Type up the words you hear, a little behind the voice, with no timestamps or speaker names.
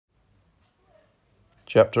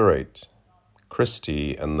Chapter 8.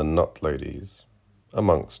 Christie and the Nut Ladies,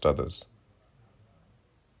 amongst others.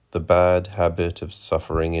 The bad habit of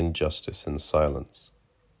suffering injustice in silence.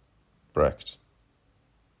 Brecht.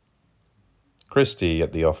 Christie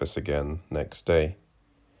at the office again next day.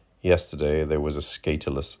 Yesterday there was a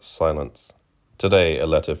skaterless silence. Today a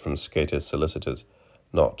letter from Skater's solicitors,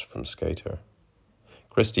 not from Skater.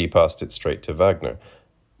 Christie passed it straight to Wagner,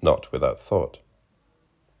 not without thought.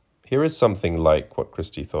 Here is something like what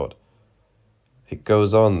Christie thought. It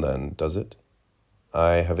goes on then, does it?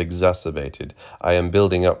 I have exacerbated. I am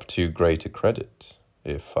building up too great a credit.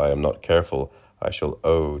 If I am not careful, I shall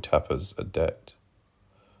owe Tappers a debt.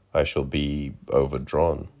 I shall be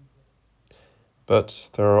overdrawn. But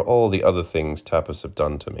there are all the other things Tappers have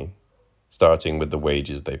done to me, starting with the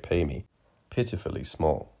wages they pay me. Pitifully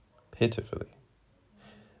small. Pitifully.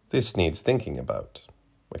 This needs thinking about,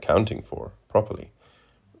 accounting for, properly,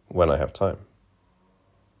 when I have time.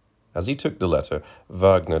 As he took the letter,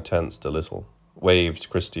 Wagner tensed a little, waved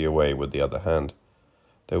Christie away with the other hand.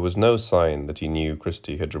 There was no sign that he knew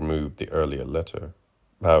Christie had removed the earlier letter.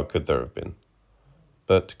 How could there have been?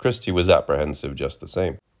 But Christie was apprehensive just the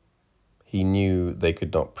same. He knew they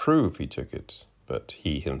could not prove he took it, but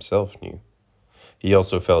he himself knew. He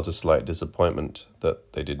also felt a slight disappointment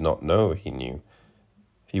that they did not know he knew.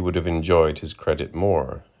 He would have enjoyed his credit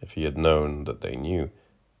more if he had known that they knew.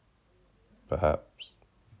 Perhaps.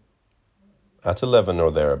 At 11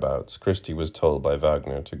 or thereabouts, Christie was told by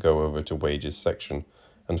Wagner to go over to Wages section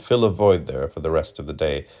and fill a void there for the rest of the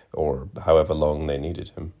day, or however long they needed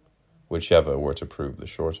him, whichever were to prove the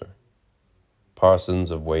shorter.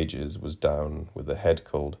 Parsons of Wages was down with a head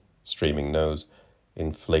cold, streaming nose,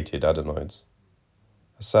 inflated adenoids.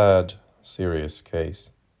 A sad, serious case.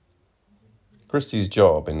 Christie's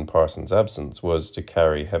job in Parsons' absence was to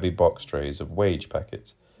carry heavy box trays of wage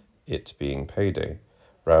packets, it being payday,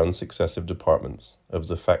 round successive departments of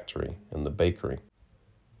the factory and the bakery.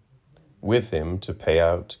 With him to pay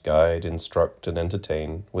out, guide, instruct, and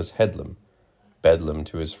entertain was Headlam, bedlam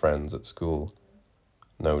to his friends at school.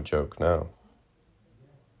 No joke now.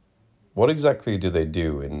 What exactly do they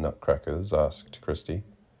do in Nutcrackers? Asked Christie.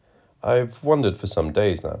 I've wondered for some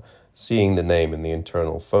days now, seeing the name in the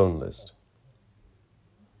internal phone list.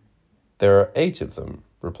 There are 8 of them,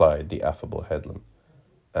 replied the affable Headlam,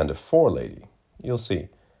 and a forelady. You'll see.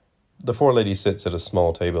 The forelady sits at a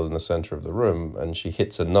small table in the centre of the room, and she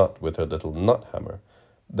hits a nut with her little nut hammer.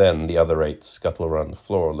 Then the other 8 scuttle around the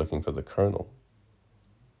floor looking for the colonel.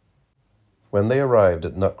 When they arrived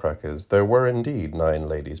at Nutcrackers, there were indeed 9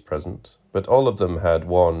 ladies present, but all of them had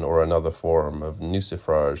one or another form of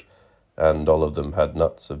nucifrage, and all of them had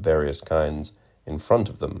nuts of various kinds in front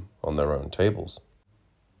of them on their own tables.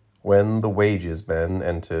 When the wages men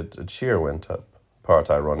entered, a cheer went up,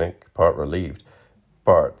 part ironic, part relieved,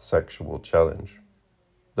 part sexual challenge.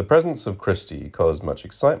 The presence of Christie caused much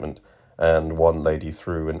excitement, and one lady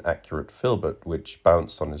threw an accurate filbert which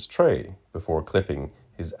bounced on his tray before clipping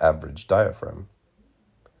his average diaphragm.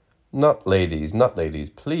 Nut ladies,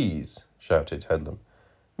 please, shouted Headlam.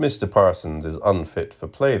 Mr. Parsons is unfit for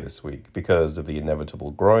play this week because of the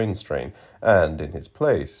inevitable groin strain, and in his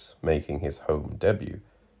place, making his home debut,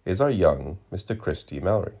 is our young Mr. Christie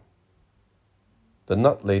Malry. The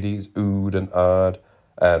nut ladies oohed and ahed,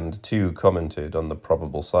 and 2 commented on the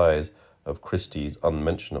probable size of Christie's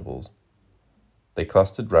unmentionables. They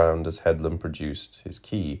clustered round as Headlam produced his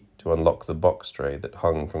key to unlock the box tray that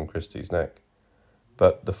hung from Christie's neck.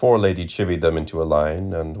 But the forelady chivied them into a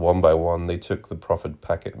line, and one by one they took the proffered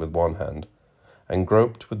packet with one hand, and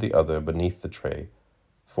groped with the other beneath the tray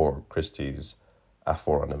for Christie's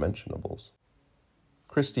aforeunmentionables.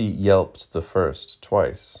 Christie yelped the first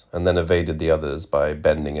twice, and then evaded the others by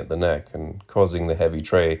bending at the neck and causing the heavy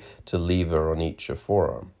tray to lever on each a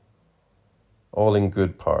forearm. All in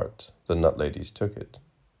good part, the nut ladies took it,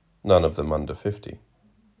 none of them under 50.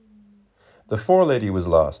 The forelady was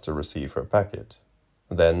last to receive her packet,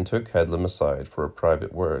 then took Headlam aside for a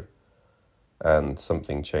private word, and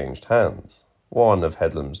something changed hands. One of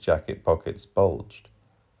Headlam's jacket pockets bulged.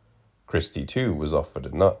 Christie, too, was offered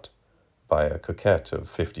a nut, by a coquette of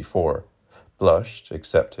 54, blushed,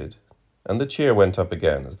 accepted, and the cheer went up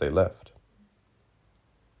again as they left.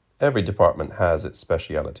 Every department has its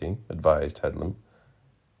speciality, advised Headlam.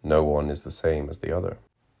 No one is the same as the other.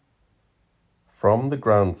 From the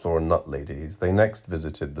ground floor nut ladies, they next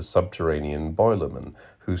visited the subterranean boilermen,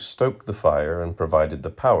 who stoked the fire and provided the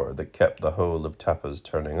power that kept the whole of Tappers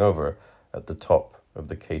turning over at the top of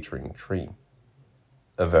the catering tree.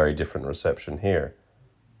 A very different reception here.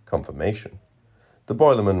 Confirmation. The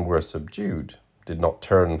boilermen were subdued, did not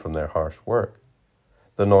turn from their harsh work.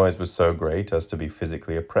 The noise was so great as to be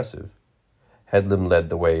physically oppressive. Headlam led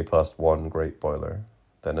the way past one great boiler,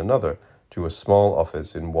 then another, to a small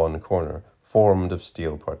office in one corner, formed of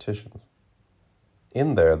steel partitions.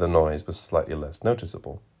 In there the noise was slightly less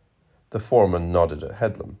noticeable. The foreman nodded at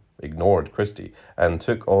Headlam, ignored Christie, and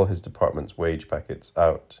took all his department's wage packets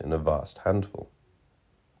out in a vast handful.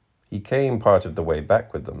 He came part of the way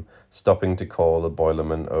back with them, stopping to call a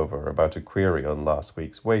boilerman over about a query on last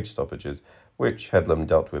week's wage stoppages, which Headlam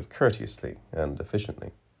dealt with courteously and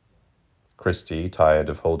efficiently. Christie, tired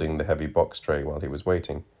of holding the heavy box tray while he was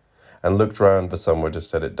waiting, and looked round for somewhere to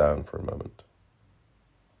set it down for a moment.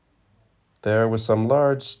 There were some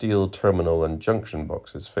large steel terminal and junction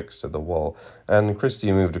boxes fixed to the wall, and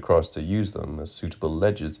Christie moved across to use them as suitable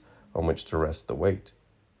ledges on which to rest the weight.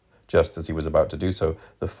 Just as he was about to do so,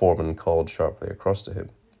 the foreman called sharply across to him.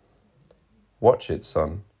 "Watch it,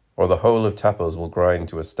 son, or the whole of Tappers will grind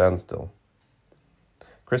to a standstill."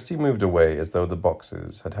 Christie moved away as though the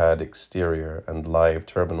boxes had had exterior and live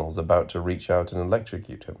terminals about to reach out and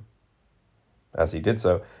electrocute him. As he did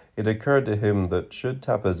so, it occurred to him that should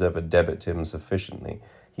Tappers ever debit him sufficiently,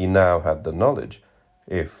 he now had the knowledge,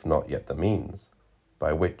 if not yet the means,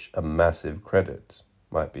 by which a massive credit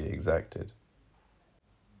might be exacted.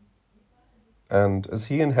 And as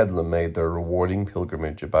he and Headlam made their rewarding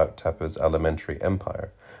pilgrimage about Tapper's alimentary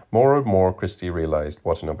empire, more and more Christie realized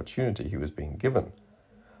what an opportunity he was being given.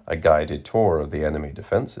 A guided tour of the enemy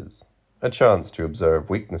defenses, a chance to observe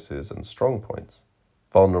weaknesses and strong points,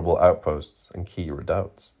 vulnerable outposts and key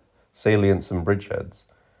redoubts, salients and bridgeheads,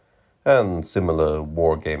 and similar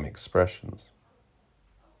war game expressions.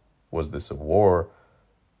 Was this a war?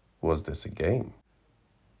 Was this a game?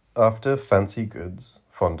 After fancy goods,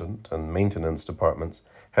 fondant, and maintenance departments,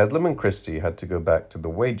 Headlam and Christie had to go back to the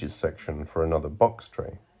wages section for another box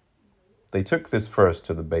tray. They took this first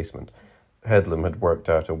to the basement. Headlam had worked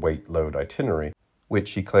out a weight-load itinerary,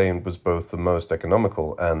 which he claimed was both the most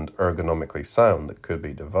economical and ergonomically sound that could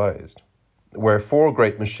be devised, where four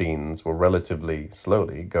great machines were relatively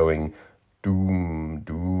slowly going doom,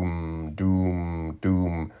 doom, doom,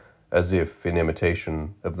 doom, as if in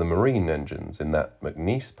imitation of the marine engines in that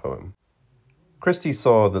McNeice poem. Christie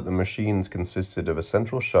saw that the machines consisted of a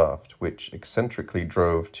central shaft which eccentrically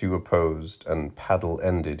drove two opposed and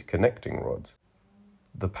paddle-ended connecting rods.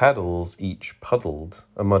 The paddles each puddled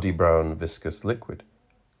a muddy brown viscous liquid.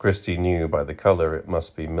 Christie knew by the color it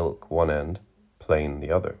must be milk one end, plain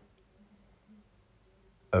the other.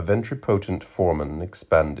 A ventripotent foreman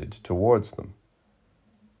expanded towards them.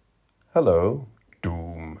 "Hello,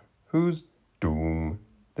 Doom. Who's Doom?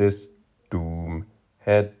 This Doom.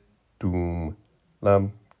 Head Doom.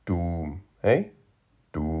 Lamp Doom. Eh?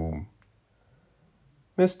 Doom.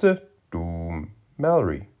 Mr. Doom.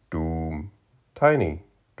 Malry Doom. Tiny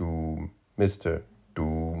Doom. Mr.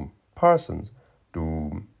 Doom. Parsons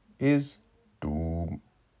Doom. Is Doom."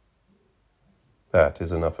 That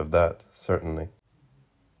is enough of that, certainly.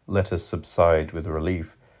 Let us subside with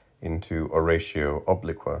relief into oratio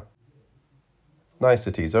obliqua.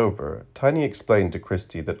 Niceties over, Tiny explained to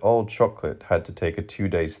Christie that all chocolate had to take a 2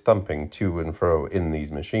 days thumping to and fro in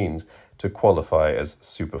these machines to qualify as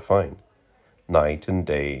superfine. Night and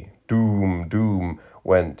day, doom, doom,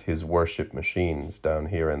 went his worship machines down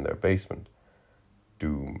here in their basement.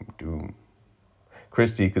 Doom, doom.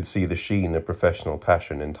 Christie could see the sheen of professional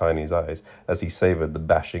passion in Tiny's eyes as he savoured the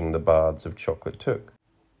bashing the baths of chocolate took.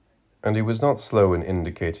 And he was not slow in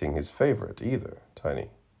indicating his favourite either,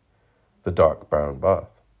 Tiny. The dark brown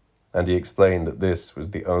bath, and he explained that this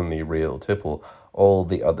was the only real tipple, all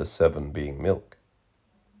the other 7 being milk.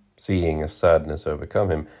 Seeing a sadness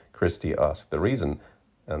overcome him, Christie asked the reason,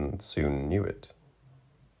 and soon knew it.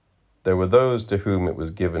 There were those to whom it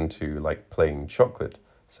was given to like plain chocolate,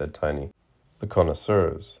 said Tiny, the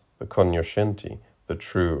connoisseurs, the cognoscenti, the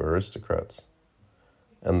true aristocrats.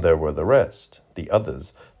 And there were the rest, the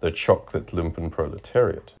others, the chocolate lumpen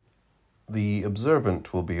proletariat. The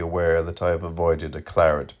observant will be aware that I have avoided a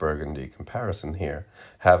claret-burgundy comparison here,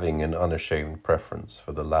 having an unashamed preference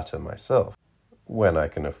for the latter myself, when I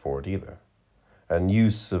can afford either. And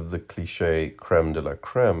use of the cliché crème de la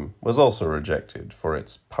crème was also rejected for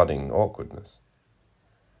its punning awkwardness.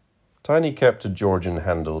 Tiny kept a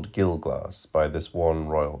Georgian-handled gill glass by this one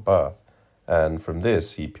royal bath, and from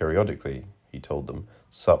this he periodically, he told them,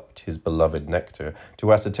 supped his beloved nectar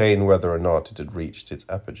to ascertain whether or not it had reached its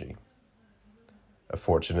apogee. A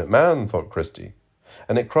fortunate man, thought Christie,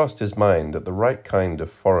 and it crossed his mind that the right kind of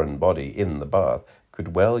foreign body in the bath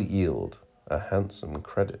could well yield a handsome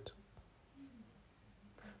credit.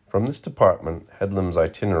 From this department, Headlam's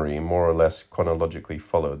itinerary more or less chronologically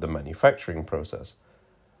followed the manufacturing process.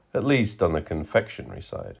 at least on the confectionery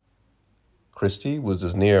side. Christie was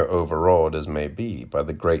as near overawed as may be by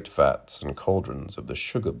the great vats and cauldrons of the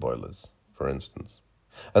sugar boilers, for instance,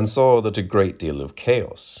 and saw that a great deal of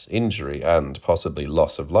chaos, injury, and possibly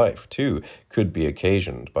loss of life, too, could be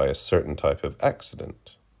occasioned by a certain type of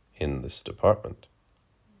accident in this department.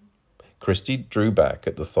 Christie drew back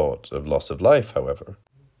at the thought of loss of life, however.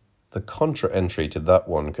 The contra-entry to that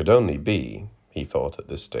one could only be, he thought at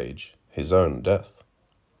this stage, his own death.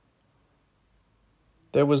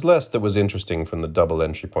 There was less that was interesting from the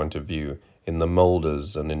double-entry point of view in the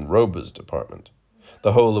moulders and enrobers department.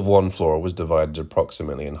 The whole of one floor was divided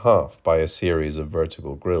approximately in half by a series of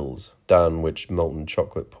vertical grilles, down which molten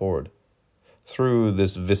chocolate poured. Through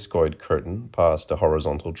this viscoid curtain passed a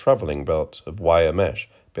horizontal travelling belt of wire mesh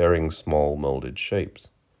bearing small moulded shapes.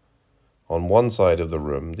 On one side of the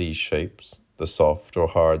room, these shapes, the soft or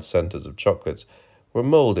hard centres of chocolates, were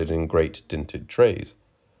moulded in great dinted trays.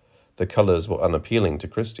 The colours were unappealing to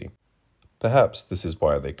Christie. Perhaps this is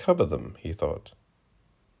why they cover them, he thought.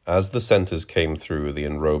 As the centres came through the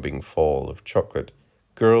enrobing fall of chocolate,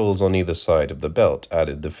 girls on either side of the belt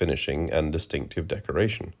added the finishing and distinctive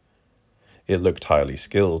decoration. It looked highly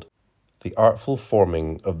skilled, the artful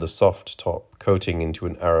forming of the soft top coating into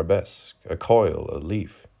an arabesque, a coil, a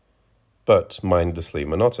leaf. But mindlessly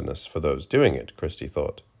monotonous for those doing it, Christie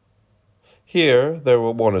thought. Here there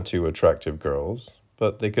were one or two attractive girls,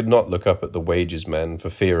 but they could not look up at the wages men for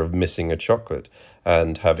fear of missing a chocolate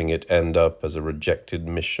and having it end up as a rejected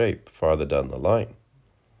misshape farther down the line.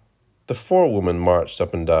 The forewoman marched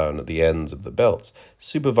up and down at the ends of the belts,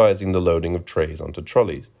 supervising the loading of trays onto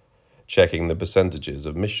trolleys, checking the percentages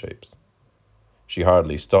of misshapes. She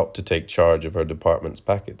hardly stopped to take charge of her department's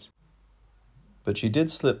packets, but she did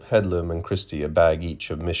slip Headlam and Christie a bag each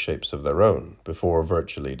of misshapes of their own before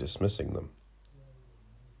virtually dismissing them.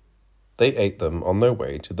 They ate them on their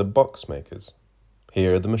way to the box-makers.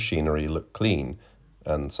 Here the machinery looked clean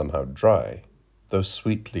and somehow dry, though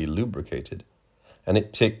sweetly lubricated, and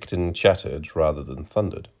it ticked and chattered rather than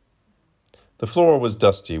thundered. The floor was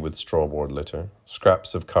dusty with strawboard litter,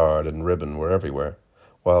 scraps of card and ribbon were everywhere,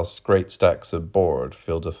 whilst great stacks of board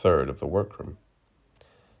filled a third of the workroom.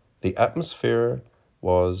 The atmosphere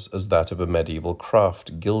was as that of a medieval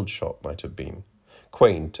craft guild shop might have been,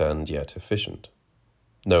 quaint and yet efficient.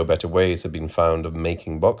 No better ways had been found of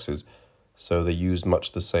making boxes, so they used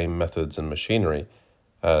much the same methods and machinery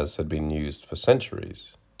as had been used for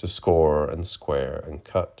centuries, to score and square and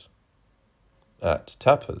cut. At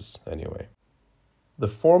Tapa's, anyway. The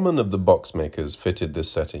foreman of the box-makers fitted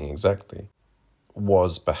this setting exactly,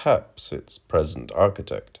 was perhaps its present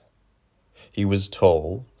architect. He was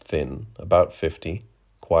tall, thin, about 50,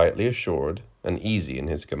 quietly assured, and easy in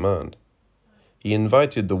his command. He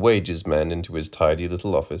invited the wages men into his tidy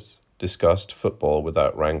little office, discussed football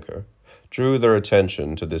without rancour, drew their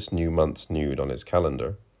attention to this new month's nude on his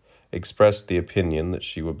calendar, expressed the opinion that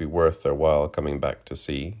she would be worth their while coming back to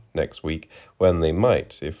see next week, when they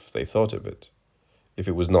might, if they thought of it. If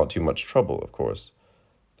it was not too much trouble, of course.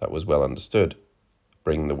 That was well understood.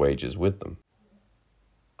 Bring the wages with them.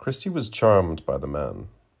 Christie was charmed by the man,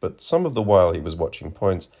 but some of the while he was watching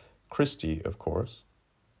points, Christie, of course,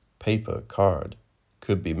 paper, card,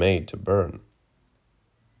 could be made to burn.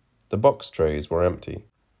 The box trays were empty.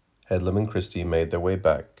 Headlam and Christie made their way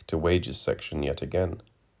back to wages section yet again.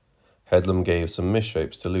 Headlam gave some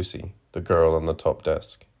misshapes to Lucy, the girl on the top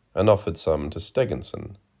desk, and offered some to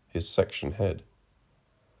Steganson, his section head.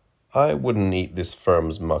 "I wouldn't eat this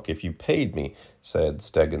firm's muck if you paid me," said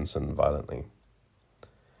Steganson violently.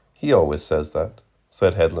 "He always says that,"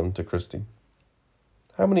 said Headlam to Christie.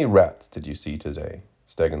 "How many rats did you see today?"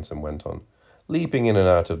 Steganson went on, "leaping in and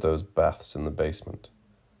out of those baths in the basement.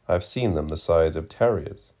 I've seen them the size of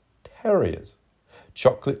terriers. Terriers!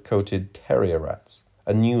 Chocolate-coated terrier rats.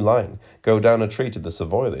 A new line. Go down a tree to the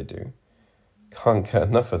Savoy, they do. Can't get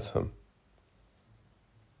enough of them."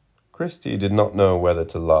 Christie did not know whether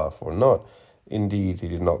to laugh or not. Indeed, he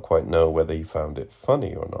did not quite know whether he found it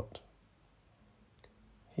funny or not.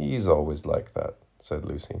 "He's always like that," said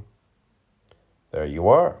Lucy. "There you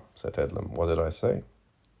are," said Headlam. "What did I say?"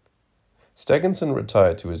 Steganson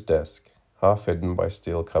retired to his desk, half hidden by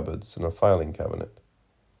steel cupboards and a filing cabinet.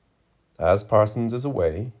 "As Parsons is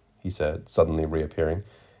away," he said, suddenly reappearing,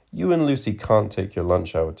 "you and Lucy can't take your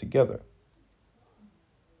lunch hour together."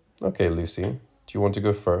 "Okay, Lucy, do you want to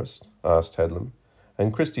go first?" asked Headlam,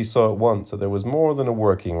 and Christie saw at once that there was more than a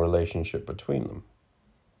working relationship between them.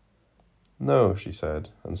 "No," she said,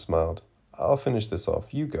 and smiled. "I'll finish this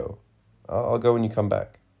off. You go. I'll go when you come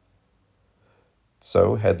back."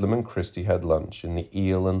 So Headlam and Christie had lunch in the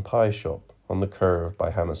eel and pie shop on the curve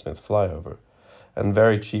by Hammersmith Flyover, and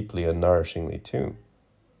very cheaply and nourishingly too.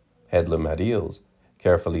 Headlam had eels,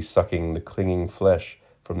 carefully sucking the clinging flesh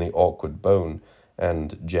from the awkward bone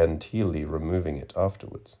and genteelly removing it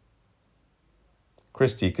afterwards.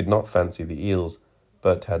 Christie could not fancy the eels,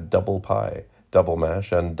 but had double pie, double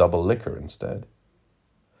mash, and double liquor instead.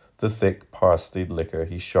 The thick parsleyed liquor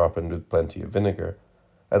he sharpened with plenty of vinegar,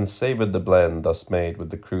 and savoured the blend thus made with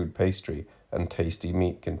the crude pastry and tasty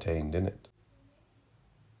meat contained in it.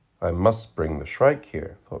 I must bring the shrike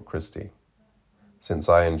here, thought Christie. Since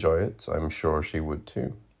I enjoy it, I'm sure she would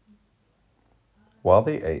too. While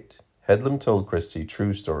they ate, Headlam told Christie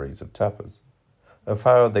true stories of tapas, of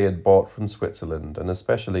how they had bought from Switzerland an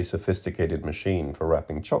especially sophisticated machine for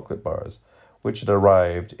wrapping chocolate bars, which had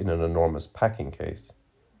arrived in an enormous packing case.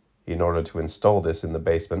 In order to install this in the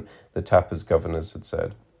basement, the tapas governors had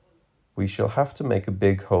said, "We shall have to make a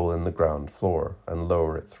big hole in the ground floor and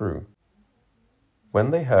lower it through." When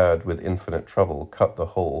they had, with infinite trouble, cut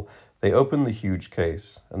the hole, they opened the huge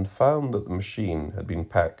case and found that the machine had been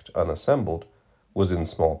packed unassembled, was in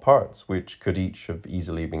small parts, which could each have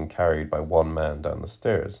easily been carried by one man down the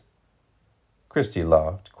stairs. Christie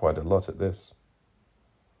laughed quite a lot at this.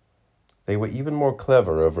 "They were even more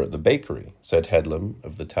clever over at the bakery," said Headlam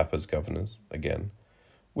of the tapas governors again,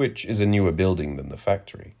 "which is a newer building than the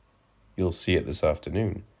factory. You'll see it this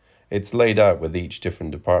afternoon. It's laid out with each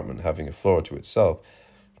different department having a floor to itself,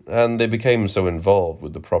 and they became so involved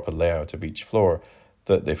with the proper layout of each floor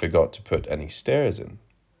that they forgot to put any stairs in."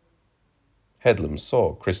 Headlam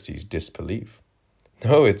saw Christie's disbelief.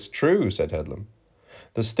 "No, it's true," said Headlam.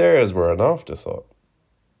 "The stairs were an afterthought.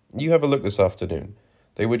 You have a look this afternoon.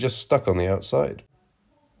 They were just stuck on the outside."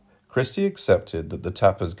 Christie accepted that the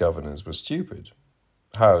tapas governors were stupid.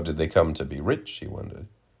 How did they come to be rich, he wondered.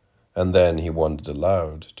 And then he wondered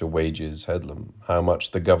aloud, to Wages Headlam, how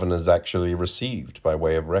much the governors actually received by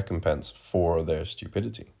way of recompense for their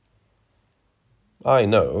stupidity. "I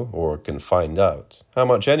know, or can find out, how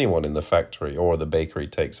much anyone in the factory or the bakery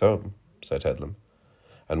takes home," said Headlam.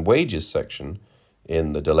 "And Wages section,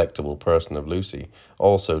 in the delectable person of Lucy,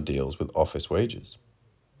 also deals with office wages,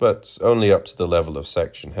 but only up to the level of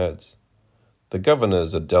section heads. The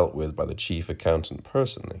governors are dealt with by the chief accountant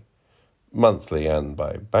personally, monthly and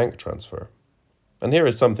by bank transfer. And here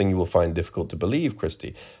is something you will find difficult to believe,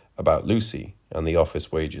 Christie, about Lucy and the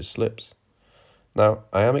office wages slips. Now,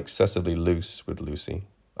 I am excessively loose with Lucy.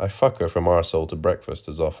 I fuck her from arsehole to breakfast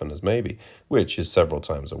as often as maybe, which is several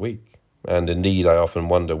times a week. And indeed, I often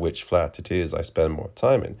wonder which flat it is I spend more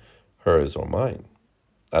time in, hers or mine.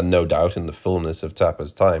 And no doubt in the fullness of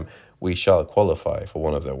Tapa's time, we shall qualify for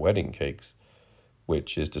one of their wedding cakes,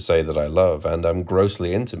 which is to say that I love and am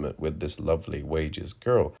grossly intimate with this lovely Wages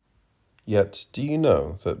girl. Yet do you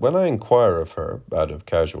know that when I inquire of her, out of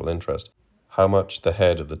casual interest, how much the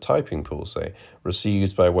head of the typing pool, say,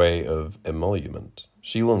 receives by way of emolument,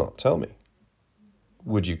 she will not tell me.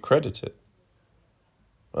 Would you credit it?"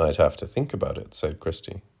 "I'd have to think about it," said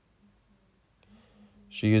Christie.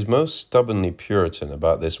 "She is most stubbornly Puritan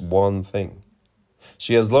about this one thing.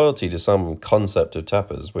 She has loyalty to some concept of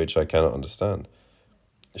tapas which I cannot understand.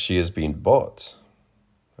 She has been bought,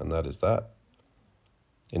 and that is that.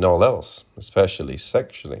 In all else, especially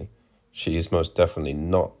sexually, she is most definitely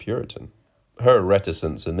not Puritan. Her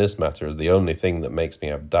reticence in this matter is the only thing that makes me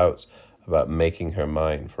have doubts about making her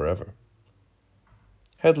mine forever."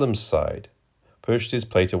 Headlam sighed, pushed his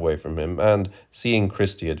plate away from him, and, seeing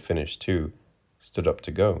Christie had finished too, stood up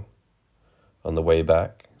to go. On the way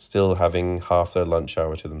back, still having half their lunch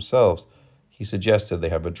hour to themselves, he suggested they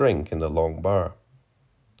have a drink in the long bar.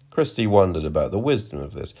 Christie wondered about the wisdom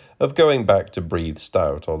of this, of going back to breathe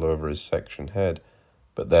stout all over his section head,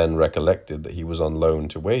 but then recollected that he was on loan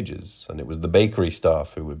to Wages, and it was the bakery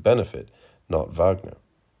staff who would benefit, not Wagner.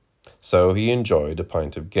 So he enjoyed a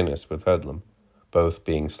pint of Guinness with Headlam, both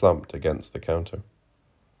being slumped against the counter.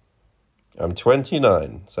 "I'm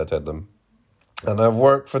 29, said Headlam, "and I've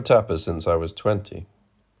worked for tapas since I was 20.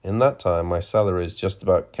 In that time, my salary has just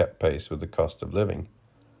about kept pace with the cost of living.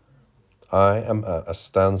 I am at a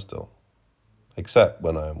standstill, except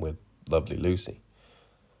when I am with lovely Lucy.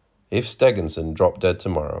 If Stegenson dropped dead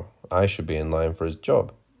tomorrow, I should be in line for his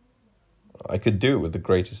job. I could do it with the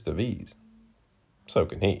greatest of ease. So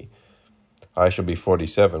can he. I shall be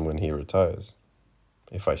 47 when he retires.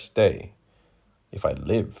 If I stay, if I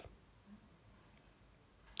live.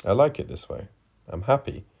 I like it this way. I'm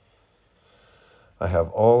happy. I have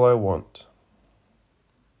all I want."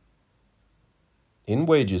 In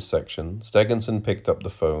Wages section, Stegenson picked up the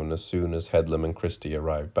phone as soon as Headlam and Christie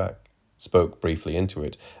arrived back, spoke briefly into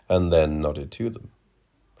it, and then nodded to them.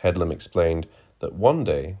 Headlam explained that one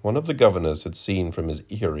day one of the governors had seen from his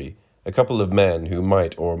eyrie A couple of men who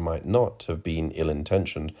might or might not have been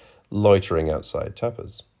ill-intentioned, loitering outside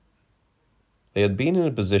tappers. They had been in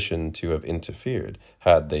a position to have interfered,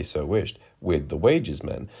 had they so wished, with the wages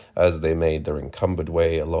men as they made their encumbered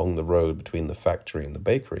way along the road between the factory and the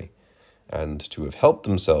bakery, and to have helped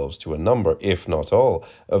themselves to a number, if not all,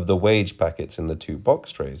 of the wage packets in the 2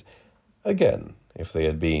 box trays, again, if they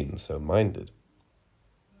had been so minded.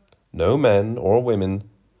 No men or women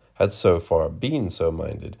had so far been so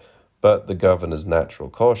minded, but the governor's natural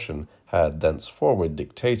caution had thenceforward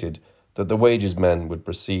dictated that the wages men would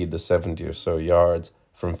proceed the 70 or so yards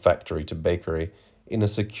from factory to bakery in a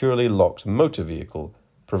securely locked motor vehicle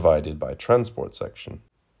provided by transport section.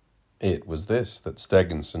 It was this that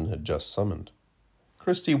Steganson had just summoned.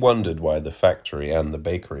 Christie wondered why the factory and the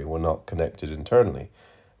bakery were not connected internally,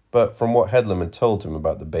 but from what Headlam had told him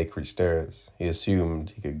about the bakery stairs, he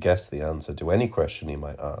assumed he could guess the answer to any question he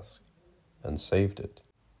might ask, and saved it.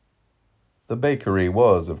 The bakery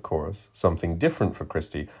was, of course, something different for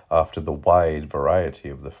Christie after the wide variety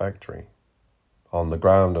of the factory. On the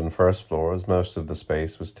ground and first floors, most of the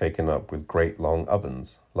space was taken up with great long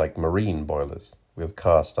ovens, like marine boilers, with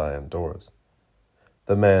cast-iron doors.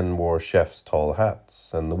 The men wore chef's tall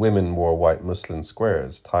hats, and the women wore white muslin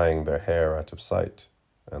squares, tying their hair out of sight,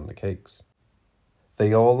 and the cakes.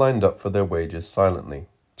 They all lined up for their wages silently,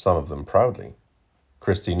 some of them proudly.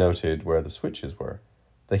 Christie noted where the switches were,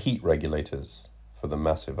 the heat regulators for the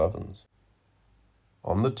massive ovens.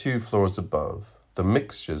 On the 2 floors above, the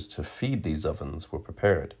mixtures to feed these ovens were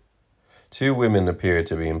prepared. 2 women appeared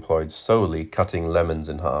to be employed solely cutting lemons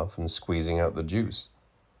in half and squeezing out the juice.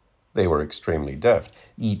 They were extremely deft,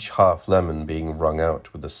 each half lemon being wrung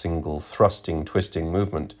out with a single thrusting, twisting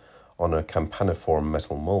movement on a campaniform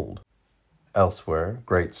metal mold. Elsewhere,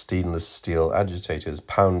 great stainless steel agitators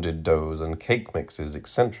pounded doughs and cake mixes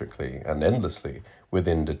eccentrically and endlessly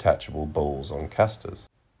within detachable bowls on casters.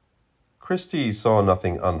 Christie saw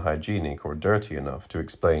nothing unhygienic or dirty enough to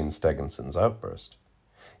explain Steganson's outburst.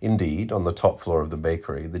 Indeed, on the top floor of the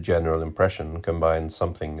bakery, the general impression combined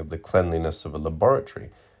something of the cleanliness of a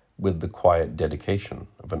laboratory with the quiet dedication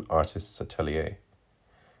of an artist's atelier.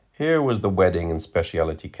 Here was the wedding and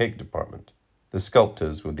specialty cake department, the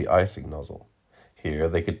sculptors with the icing nozzle. Here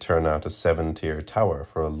they could turn out a 7-tier tower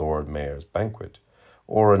for a Lord Mayor's banquet,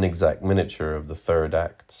 or an exact miniature of the 3rd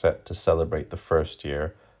act set to celebrate the 1st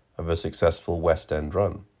year of a successful West End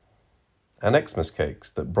run, and Xmas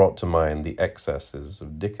cakes that brought to mind the excesses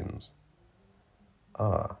of Dickens.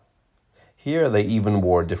 Ah, here they even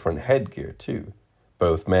wore different headgear too,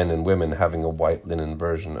 both men and women having a white linen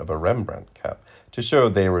version of a Rembrandt cap to show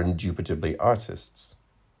they were indubitably artists.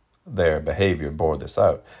 Their behavior bore this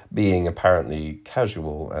out, being apparently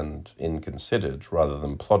casual and inconsidered rather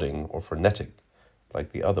than plodding or frenetic,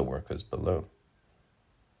 like the other workers below.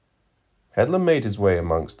 Headlam made his way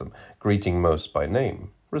amongst them, greeting most by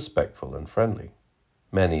name, respectful and friendly.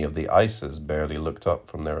 Many of the ices barely looked up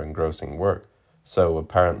from their engrossing work, so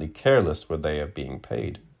apparently careless were they of being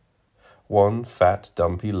paid. One fat,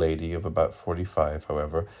 dumpy lady of about 45,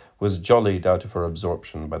 however, was jollied out of her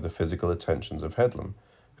absorption by the physical attentions of Headlam,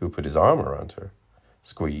 who put his arm around her,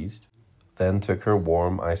 squeezed, then took her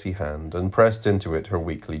warm, icy hand and pressed into it her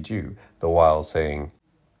weekly due, the while saying,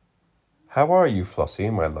 "How are you, Flossie,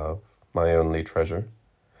 my love, my only treasure?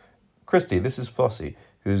 Christie, this is Flossie,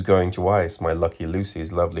 who's going to ice my lucky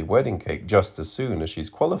Lucy's lovely wedding cake just as soon as she's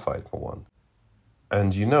qualified for one.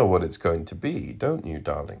 And you know what it's going to be, don't you,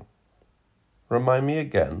 darling?" "Remind me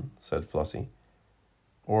again," said Flossie.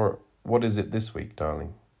 "Or what is it this week,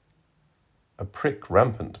 darling?" "A prick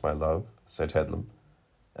rampant, my love," said Headlam,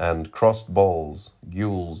 "and crossed balls,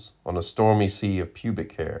 gules, on a stormy sea of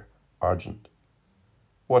pubic hair, argent.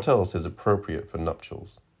 What else is appropriate for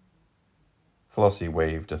nuptials?" Flossie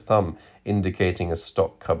waved a thumb, indicating a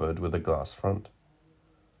stock cupboard with a glass front.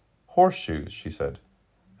 "Horseshoes," she said,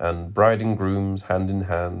 "and bride and grooms hand in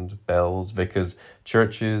hand, bells, vicars,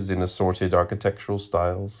 churches in assorted architectural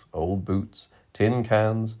styles, old boots, tin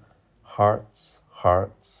cans, hearts,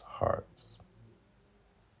 hearts, hearts."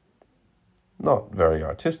 "Not very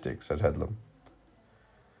artistic," said Headlam.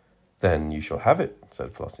 "Then you shall have it,"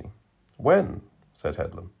 said Flossie. "When?" said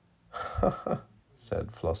Headlam. "Ha ha,"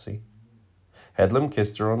 said Flossie. Headlam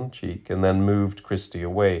kissed her on the cheek and then moved Christie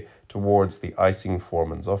away towards the icing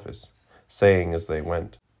foreman's office, saying as they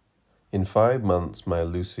went, "In 5 months my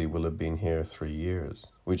Lucy will have been here 3 years,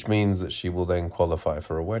 which means that she will then qualify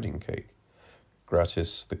for a wedding cake,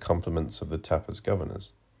 gratis the compliments of the Tappers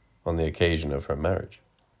governors, on the occasion of her marriage.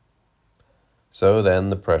 So then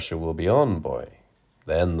the pressure will be on, boy.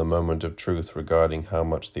 Then the moment of truth regarding how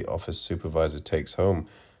much the office supervisor takes home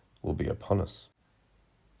will be upon us."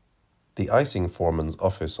 The icing foreman's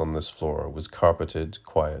office on this floor was carpeted,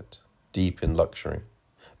 quiet, deep in luxury,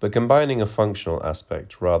 but combining a functional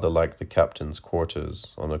aspect rather like the captain's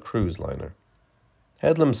quarters on a cruise liner.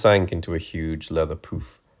 Headlam sank into a huge leather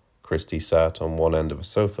pouf. Christie sat on one end of a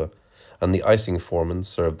sofa, and the icing foreman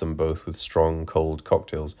served them both with strong, cold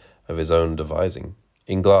cocktails of his own devising,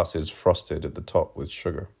 in glasses frosted at the top with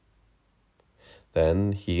sugar.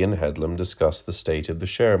 Then he and Headlam discussed the state of the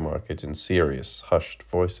share market in serious, hushed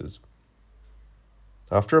voices.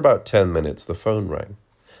 After about 10 minutes, the phone rang.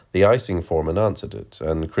 The icing foreman answered it,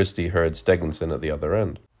 and Christie heard Stegenson at the other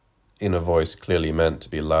end, in a voice clearly meant to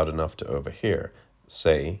be loud enough to overhear,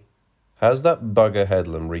 say, "Has that bugger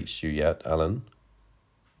Headlam reached you yet, Alan?"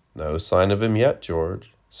 "No sign of him yet,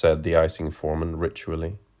 George," said the icing foreman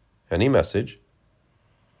ritually. "Any message?"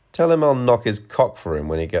 "Tell him I'll knock his cock for him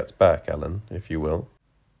when he gets back, Alan, if you will."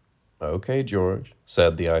 "Okay, George,"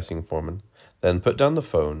 said the icing foreman, then put down the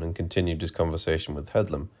phone and continued his conversation with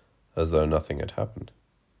Headlam, as though nothing had happened.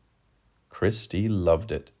 Christie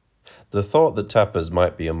loved it. The thought that Tappers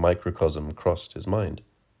might be a microcosm crossed his mind.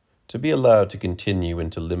 To be allowed to continue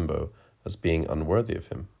into limbo as being unworthy of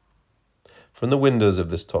him. From the windows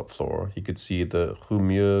of this top floor, he could see the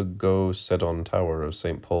Humour-Go-Sedon Tower of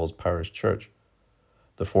St. Paul's Parish Church,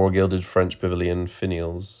 the four-gilded French pavilion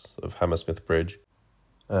finials of Hammersmith Bridge,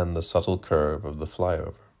 and the subtle curve of the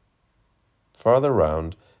flyover. Farther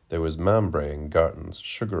round, there was Mambray and Garton's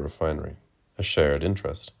sugar refinery, a shared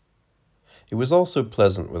interest. It was also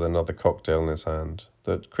pleasant with another cocktail in his hand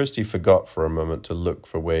that Christie forgot for a moment to look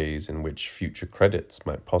for ways in which future credits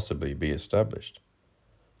might possibly be established.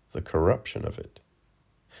 The corruption of it.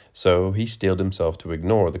 So he steeled himself to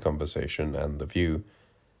ignore the conversation and the view,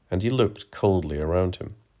 and he looked coldly around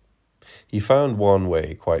him. He found one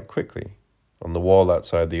way quite quickly. On the wall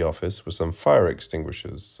outside the office were some fire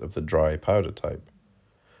extinguishers of the dry powder type.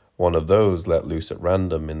 One of those let loose at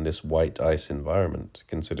random in this white ice environment,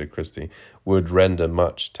 considered Christie, would render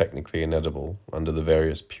much technically inedible under the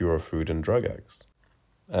various Pure Food and Drug Acts.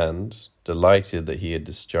 And, delighted that he had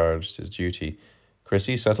discharged his duty,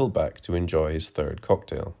 Christie settled back to enjoy his third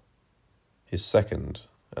cocktail, his second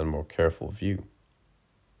and more careful view.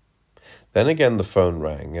 Then again the phone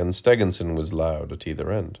rang, and Stegenson was loud at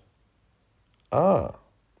either end. "Ah,"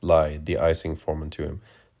 lied the icing foreman to him,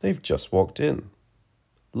 "they've just walked in."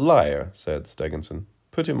 "Liar," said Stegenson.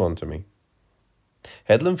 "Put him on to me."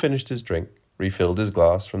 Headlam finished his drink, refilled his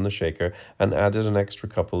glass from the shaker, and added an extra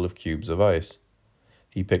couple of cubes of ice.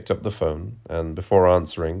 He picked up the phone, and before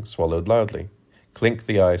answering, swallowed loudly, clinked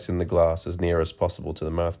the ice in the glass as near as possible to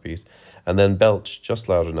the mouthpiece, and then belched just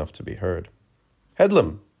loud enough to be heard.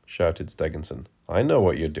 "Headlam!" shouted Stegenson. "I know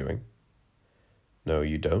what you're doing." "No,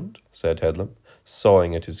 you don't," said Headlam,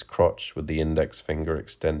 sawing at his crotch with the index finger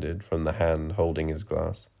extended from the hand holding his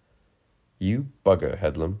glass. "You bugger,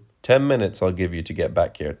 Headlam. 10 minutes I'll give you to get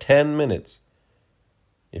back here. 10 minutes.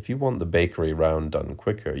 "If you want the bakery round done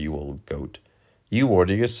quicker, you old goat, you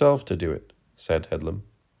order yourself to do it," said Headlam,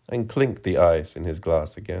 and clinked the ice in his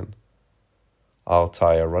glass again. "I'll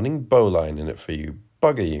tie a running bowline in it for you.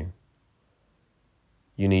 Bugger you."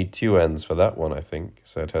 "You need 2 ends for that one, I think,"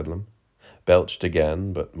 said Headlam, belched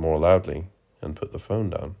again, but more loudly, and put the phone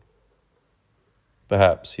down.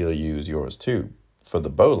 "Perhaps he'll use yours too, for the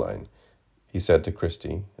bowline," he said to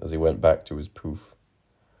Christie as he went back to his poof.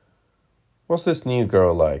 "What's this new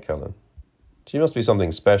girl like, Ellen? She must be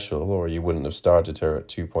something special, or you wouldn't have started her at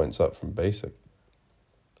 2 points up from basic."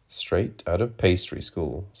 "Straight out of pastry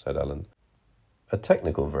school," said Ellen. "A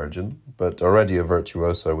technical virgin, but already a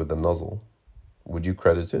virtuoso with the nozzle. Would you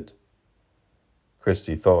credit it?"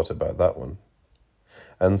 Christie thought about that one.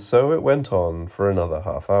 And so it went on for another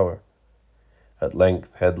half hour. At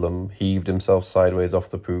length Headlam heaved himself sideways off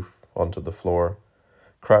the poof onto the floor,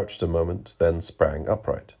 crouched a moment, then sprang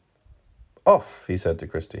upright. "Off," he said to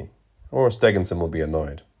Christie, "or Stegenson will be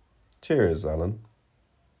annoyed. Cheers, Alan."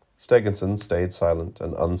 Stegenson stayed silent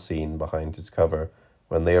and unseen behind his cover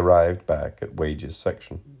when they arrived back at Wages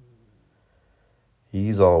section.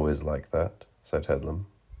 "He's always like that," said Headlam.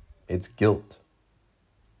 "It's guilt.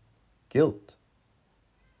 Guilt."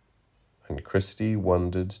 And Christie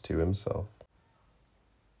wondered to himself.